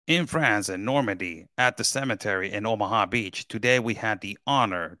In France and Normandy, at the cemetery in Omaha Beach, today we had the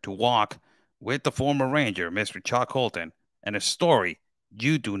honor to walk with the former ranger, Mr. Chuck Holton, and a story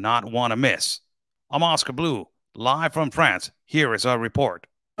you do not want to miss. I'm Oscar Blue, live from France. Here is our report.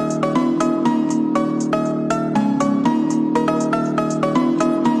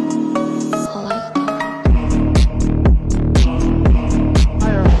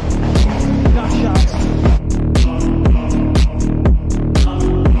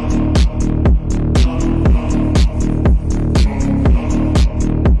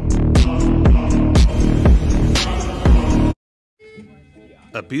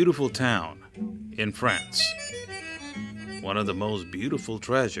 A beautiful town in France, one of the most beautiful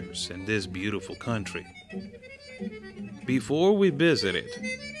treasures in this beautiful country. Before we visited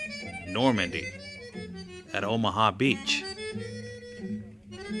Normandy at Omaha Beach,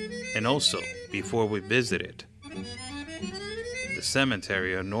 and also before we visited the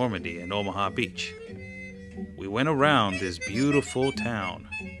cemetery of Normandy and Omaha Beach, we went around this beautiful town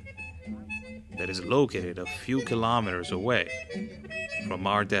that is located a few kilometers away from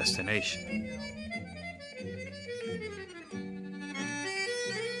our destination.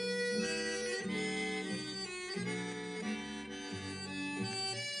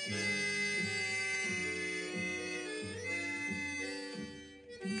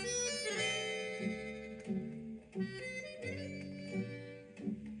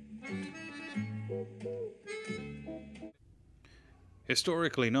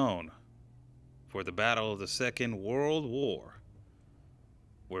 Historically known for the Battle of the Second World War,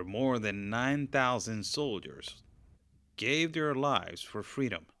 where more than 9,000 soldiers gave their lives for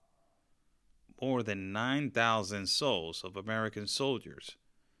freedom. More than 9,000 souls of American soldiers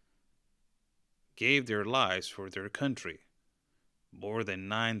gave their lives for their country. More than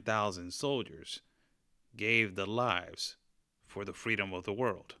 9,000 soldiers gave their lives for the freedom of the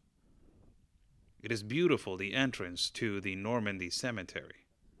world. It is beautiful, the entrance to the Normandy Cemetery.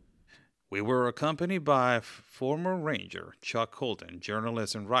 We were accompanied by former ranger Chuck Holton,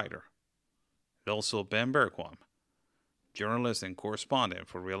 journalist and writer, and also Ben Berquam, journalist and correspondent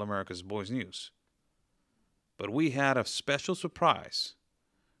for Real America's Boys News. But we had a special surprise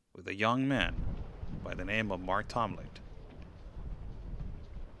with a young man by the name of Mark Tomlin.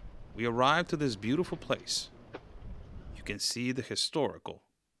 We arrived to this beautiful place. You can see the historical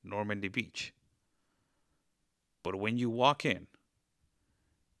Normandy Beach. But when you walk in,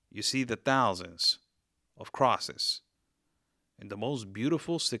 you see the thousands of crosses in the most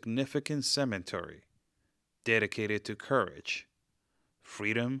beautiful, significant cemetery dedicated to courage,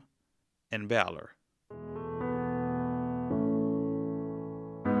 freedom, and valor.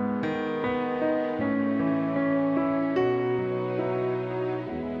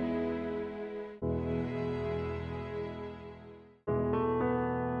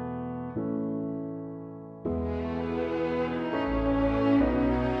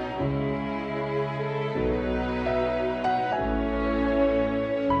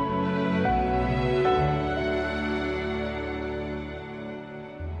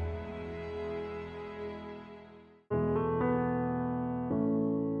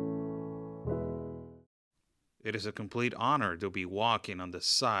 It is a complete honor to be walking on the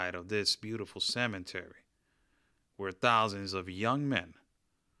side of this beautiful cemetery, where thousands of young men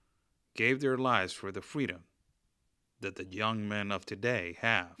gave their lives for the freedom that the young men of today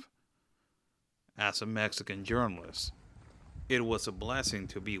have. As a Mexican journalist, it was a blessing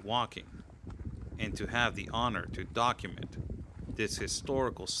to be walking and to have the honor to document this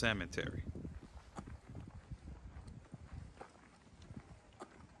historical cemetery.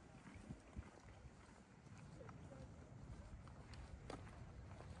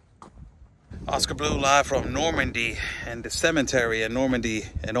 Oscar Blue, live from Normandy and the cemetery in Normandy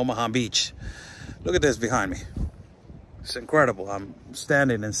and Omaha Beach. Look at this behind me. It's incredible. I'm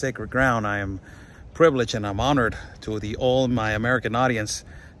standing in sacred ground. I am privileged and I'm honored to all my American audience.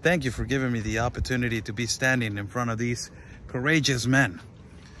 Thank you for giving me the opportunity to be standing in front of these courageous men.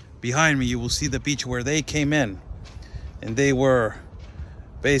 Behind me, you will see the beach where they came in and they were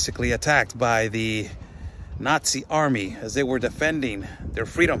basically attacked by the Nazi army as they were defending their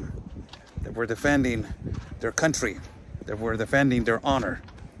freedom. They were defending their country. They were defending their honor.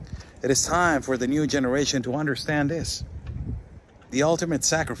 It is time for the new generation to understand this. The ultimate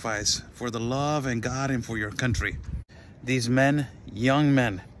sacrifice for the love and God and for your country. These men, young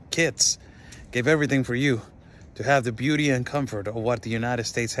men, kids, gave everything for you to have the beauty and comfort of what the United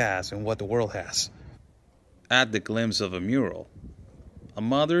States has and what the world has. At the glimpse of a mural, a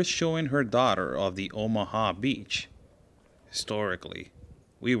mother showing her daughter of the Omaha Beach. Historically,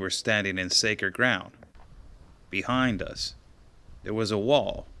 we were standing in sacred ground. Behind us, there was a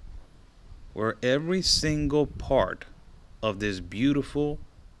wall where every single part of this beautiful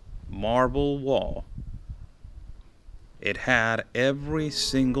marble wall, it had every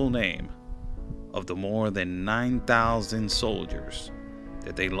single name of the more than 9,000 soldiers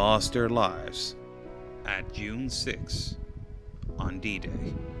that they lost their lives at June 6 on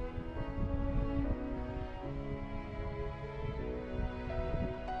D-Day.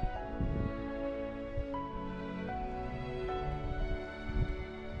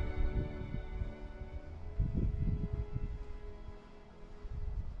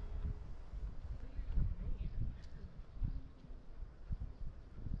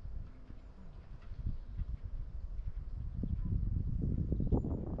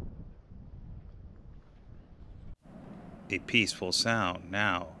 A peaceful sound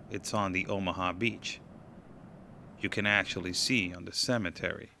now. It's on the Omaha Beach. You can actually see on the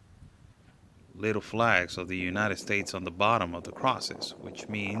cemetery little flags of the United States on the bottom of the crosses, which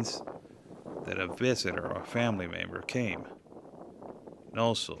means that a visitor or family member came. And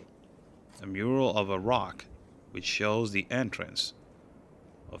also a mural of a rock which shows the entrance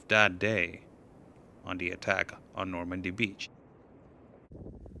of that day on the attack on Normandy Beach.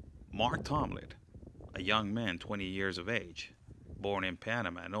 Mark Tomlin, a young man 20 years of age, born in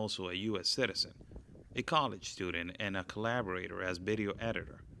Panama and also a U.S. citizen, a college student and a collaborator as video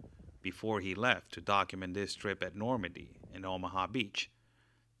editor, before he left to document this trip at Normandy and Omaha Beach.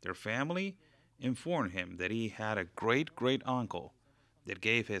 Their family informed him that he had a great-great-uncle that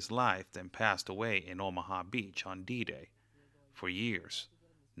gave his life and passed away in Omaha Beach on D-Day. For years,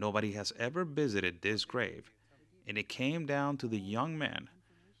 nobody has ever visited this grave, and it came down to the young man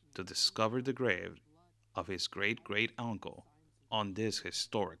to discover the grave of his great-great-uncle on this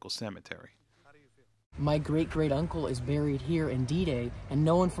historical cemetery. My great-great-uncle is buried here in D-Day, and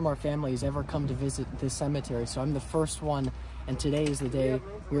no one from our family has ever come to visit this cemetery, so I'm the first one, and today is the day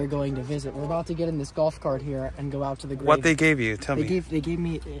we're going to visit. We're about to get in this golf cart here and go out to the grave. What they gave you? Tell me. They gave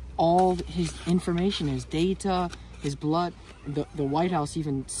me all his information, his data, his blood. The White House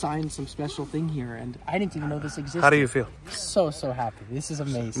even signed some special thing here, and I didn't even know this existed. How do you feel? So happy. This is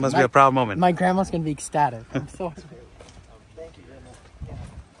amazing. Must be a proud moment. My grandma's going to be ecstatic. I'm so happy. Thank you very much.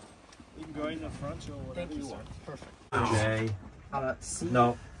 You can go in the front or whatever you want. Perfect. J. C.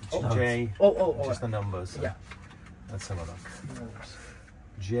 No. J. Just the numbers. Yeah. Let's have a look.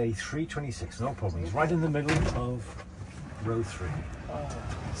 J326. No problem. He's right in the middle of row 3.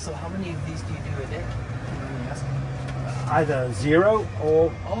 So how many of these do you do a day? Either 0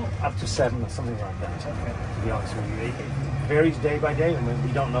 or up to 7 or something like that. Okay. To be honest with you, it varies day by day. I mean,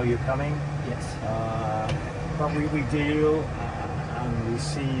 we don't know you're coming. Yes. But we deal and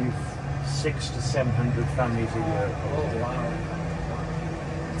receive 600 to 700 families a year. Oh wow.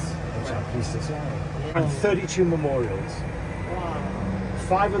 Which I'm pleased to say. And 32 memorials.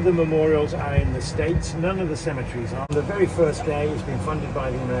 5 of the memorials are in the States, none of the cemeteries are. The very first day has been funded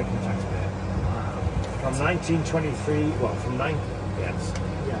by the American taxpayer. From 1923, well, from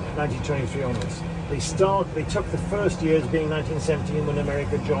 1923 onwards. They took the first years being 1917 when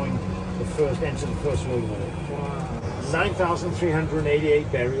America entered the First World War.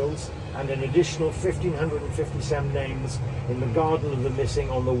 9,388 burials and an additional 1,557 names in the garden of the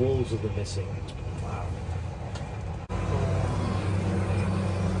missing, on the walls of the missing. Wow.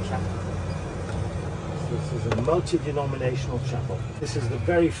 This is a multi-denominational chapel. This is the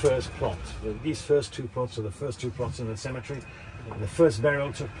very first plot. These first 2 plots are the first 2 plots in the cemetery. The first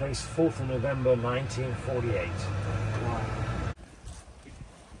burial took place 4th of November 1948. Wow.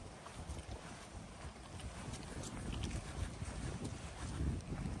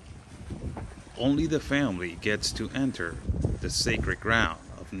 Only the family gets to enter the sacred ground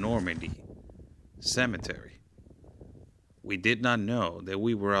of Normandy Cemetery. We did not know that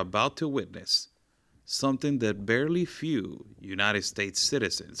we were about to witness something that barely few United States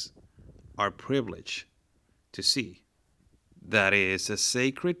citizens are privileged to see. That is a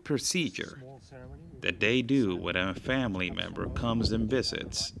sacred procedure that they do when a family member comes and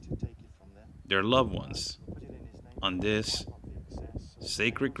visits their loved ones on this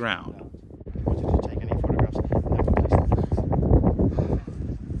sacred ground.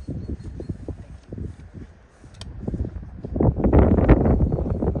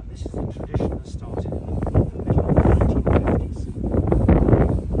 This is the tradition that started in the middle of the 1950s.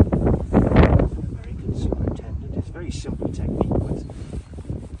 American superintendent. It's a very simple technique, but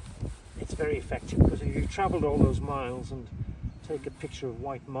it's very effective because if you've travelled all those miles and take a picture of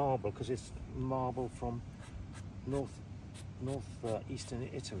white marble, because it's marble from northeastern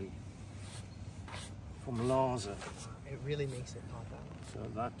Italy, from Larza. It really makes it pop out. So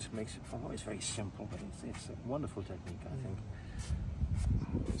that makes it, it's very simple, but it's a wonderful technique, I think.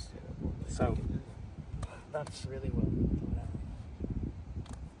 So that's really well.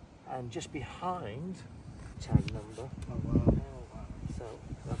 And just behind tag number. Oh wow. So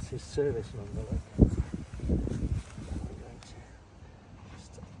that's his service number. Look. I'm going to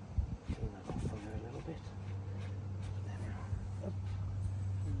just clean that off from there a little bit. There we are.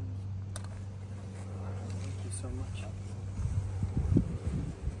 Thank you so much.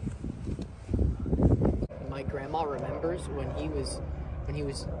 My grandma remembers when he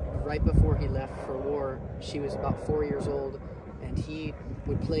was right before he left for war. She was about 4 years old, and he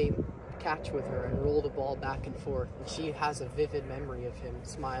would play catch with her and roll the ball back and forth. And she has a vivid memory of him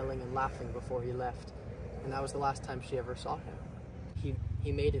smiling and laughing before he left. And that was the last time she ever saw him.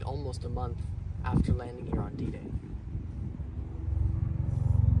 He made it almost a month after landing here on D-Day.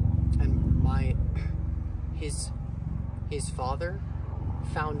 And his father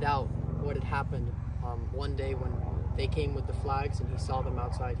found out what had happened one day when they came with the flags and he saw them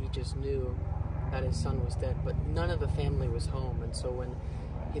outside. He just knew that his son was dead, but none of the family was home. And so when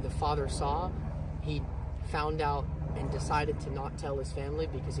the father saw, he found out and decided to not tell his family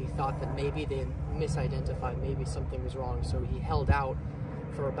because he thought that maybe they had misidentified, maybe something was wrong. So he held out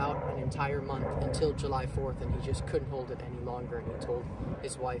for about an entire month until July 4th, and he just couldn't hold it any longer, and he told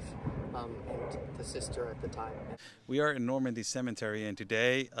his wife and the sister at the time. We are in Normandy Cemetery, and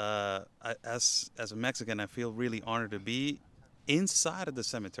today, as a Mexican, I feel really honored to be inside of the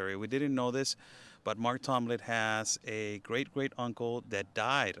cemetery. We didn't know this, but Mark Tomlin has a great-great-uncle that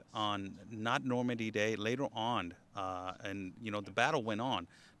died on not Normandy Day, later on. And, you know, the battle went on,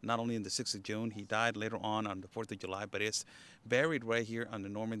 not only in the 6th of June. He died later on the 4th of July, but it's buried right here on the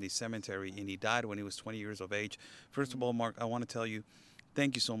Normandy Cemetery, and he died when he was 20 years of age. First of all, Mark, I want to tell you,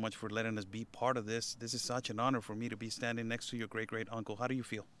 thank you so much for letting us be part of this. This is such an honor for me to be standing next to your great-great-uncle. How do you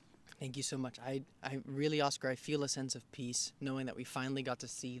feel? Thank you so much. I really, Oscar, I feel a sense of peace knowing that we finally got to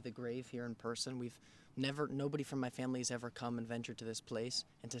see the grave here in person. Nobody from my family has ever come and ventured to this place,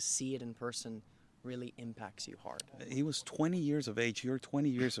 and to see it in person really impacts you hard. He was 20 years of age. You're 20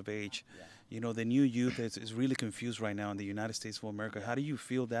 years of age. Yeah. You know, the new youth is really confused right now in the United States of America. How do you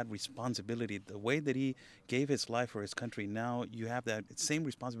feel that responsibility? The way that he gave his life for his country, now you have that same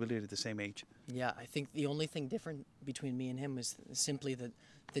responsibility at the same age. Yeah, I think the only thing different between me and him was simply the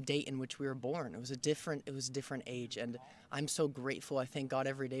date in which we were born. It was a different age, and I'm so grateful. I thank God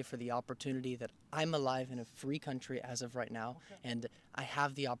every day for the opportunity that I'm alive in a free country as of right now, and I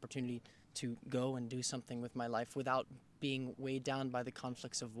have the opportunity to go and do something with my life without being weighed down by the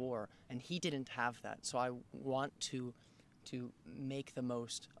conflicts of war. And he didn't have that, so I want to make the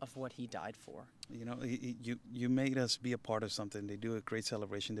most of what he died for. You know, you made us be a part of something. They do a great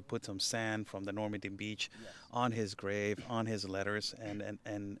celebration. They put some sand from the Normandy beach on his grave, on his letters, and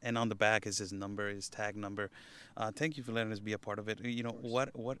on the back is his number, his tag number. Thank you for letting us be a part of it. You know,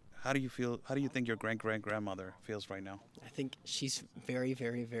 how do you feel? How do you think your grandmother feels right now? I think she's very,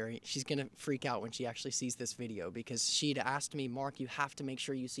 very, very, she's going to freak out when she actually sees this video, because she'd asked me, Mark, you have to make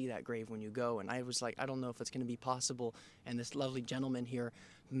sure you see that grave when you go. And I was like, I don't know if it's going to be possible. And this lovely gentleman here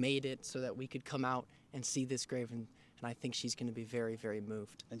made it so that we could come out and see this grave, and I think she's going to be very, very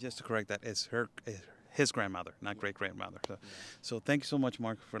moved. And just to correct that, it's his grandmother, not great-grandmother. So thank you so much,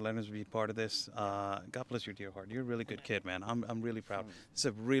 Mark, for letting us be part of this. God bless your dear heart. You're a really good kid, man. I'm really proud. It's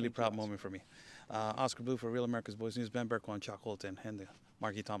a really proud moment for me. Oscar Blue for Real America's Boys News, Ben Berko and Chuck Holton, and the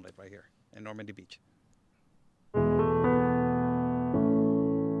Marky Tomlin right here in Normandy Beach.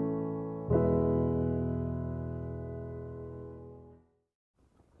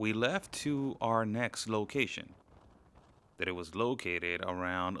 We left to our next location, that it was located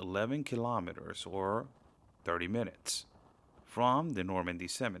around 11 kilometers or 30 minutes from the Normandy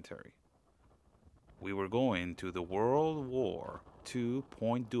Cemetery. We were going to the World War II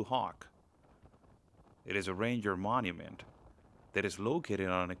Point du Hoc. It is a Ranger monument that is located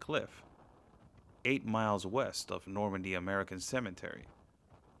on a cliff 8 miles west of Normandy American Cemetery,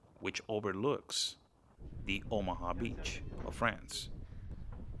 which overlooks the Omaha Beach of France.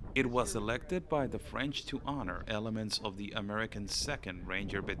 It was elected by the French to honor elements of the American 2nd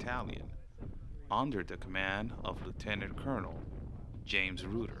Ranger Battalion under the command of Lieutenant Colonel James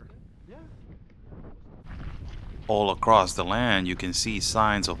Reuter. All across the land you can see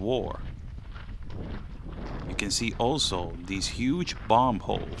signs of war. You can see also these huge bomb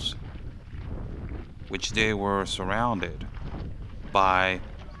holes, which they were surrounded by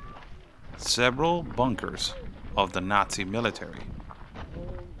several bunkers of the Nazi military.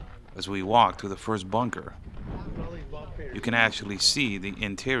 As we walk to the first bunker, you can actually see the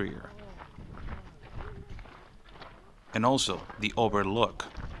interior and also the overlook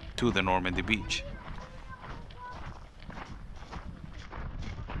to the Normandy Beach.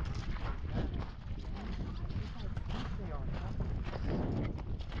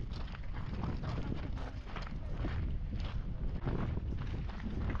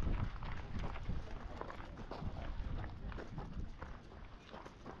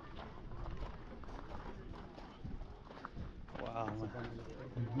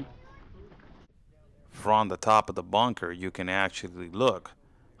 From the top of the bunker, you can actually look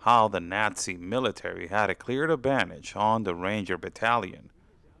how the Nazi military had a clear advantage on the Ranger Battalion,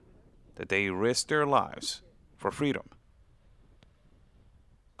 that they risked their lives for freedom,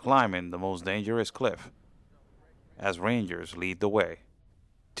 climbing the most dangerous cliff as Rangers lead the way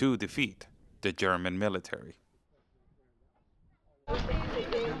to defeat the German military.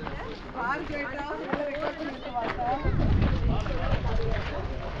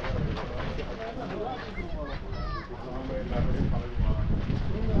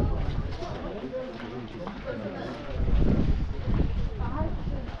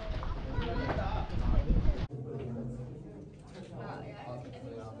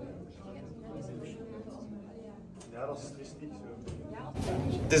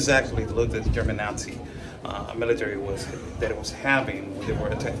 This is actually the look that the German Nazi military was having when they were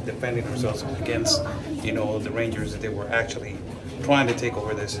defending themselves against, the Rangers, that they were actually trying to take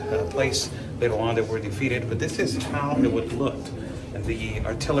over this place. Later on, they were defeated, but this is how it would look. And the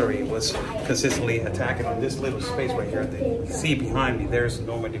artillery was consistently attacking in this little space right here that you see behind me. There's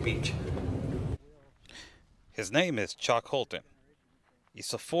Normandy Beach. His name is Chuck Holton.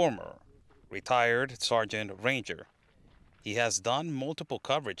 He's a former retired Sergeant Ranger. He has done multiple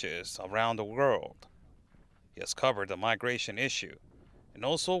coverages around the world. He has covered the migration issue and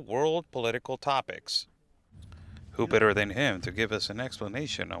also world political topics. Who better than him to give us an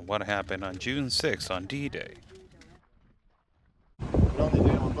explanation on what happened on June 6th on D-Day?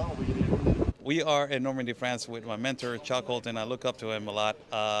 We are in Normandy, France with my mentor, Chuck Holton. I look up to him a lot.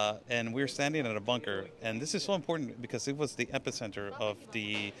 And we're standing at a bunker. And this is so important because it was the epicenter of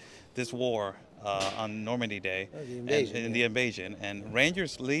this war on Normandy Day, the invasion. And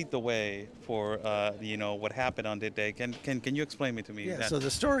Rangers lead the way for what happened on that day. Can you explain it to me? Yeah. So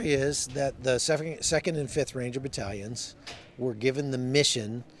the story is that the 2nd and 5th Ranger Battalions were given the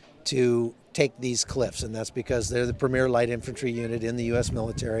mission to take these cliffs, and that's because they're the premier light infantry unit in the U.S.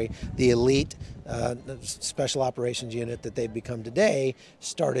 military. The elite special operations unit that they've become today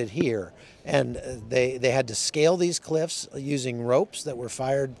started here, and they had to scale these cliffs using ropes that were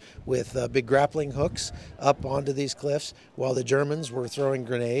fired with big grappling hooks up onto these cliffs, while the Germans were throwing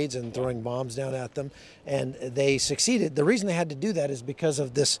grenades and throwing bombs down at them, and they succeeded. The reason they had to do that is because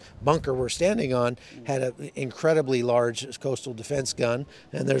of this bunker we're standing on had an incredibly large coastal defense gun,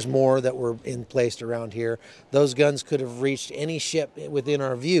 and there's more that were placed around here. Those guns could have reached any ship within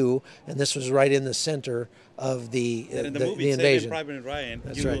our view, and this was right in the center of the movie, invasion. Private Ryan,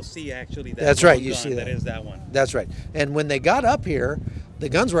 That's you right. will see actually that. That's right. You gun. see that. That is that one. That's right. And when they got up here, the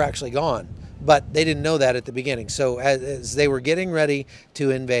guns were actually gone, but they didn't know that at the beginning. So as they were getting ready to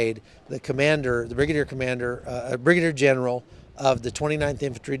invade, the commander, the brigadier commander, brigadier general of the 29th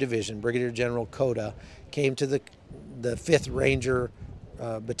Infantry Division, Brigadier General Coda, came to the 5th Ranger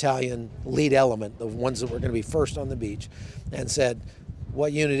Battalion lead element, the ones that were going to be first on the beach, and said,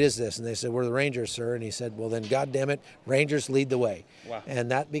 "What unit is this?" And they said, "We're the Rangers, sir." And he said, "Well then, God damn it, Rangers lead the way." Wow. And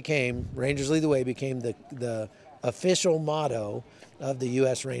that became, Rangers lead the way became the official motto of the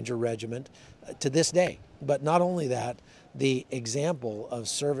U.S. Ranger Regiment to this day. But not only that, the example of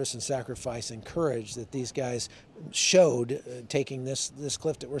service and sacrifice and courage that these guys showed taking this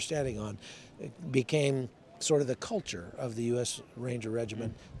cliff that we're standing on became sort of the culture of the U.S. Ranger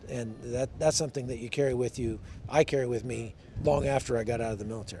Regiment, and that's something that you carry with you. I carry with me long after I got out of the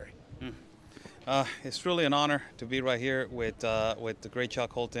military. It's truly an honor to be right here with the great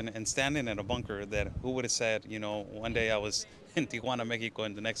Chuck Holton and standing in a bunker that who would have said, one day I was in Tijuana, Mexico,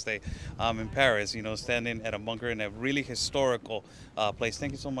 and the next day I'm in Paris, standing at a bunker in a really historical place.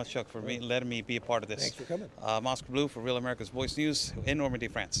 Thank you so much, Chuck, for letting me be a part of this. Thanks for coming. I'm Oscar Blue for Real America's Voice News in Normandy,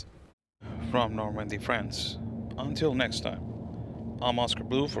 France. From Normandy, France. Until next time, I'm Oscar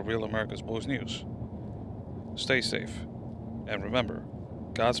Blue for Real America's Voice News. Stay safe, and remember,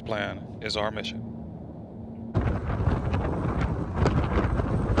 God's plan is our mission.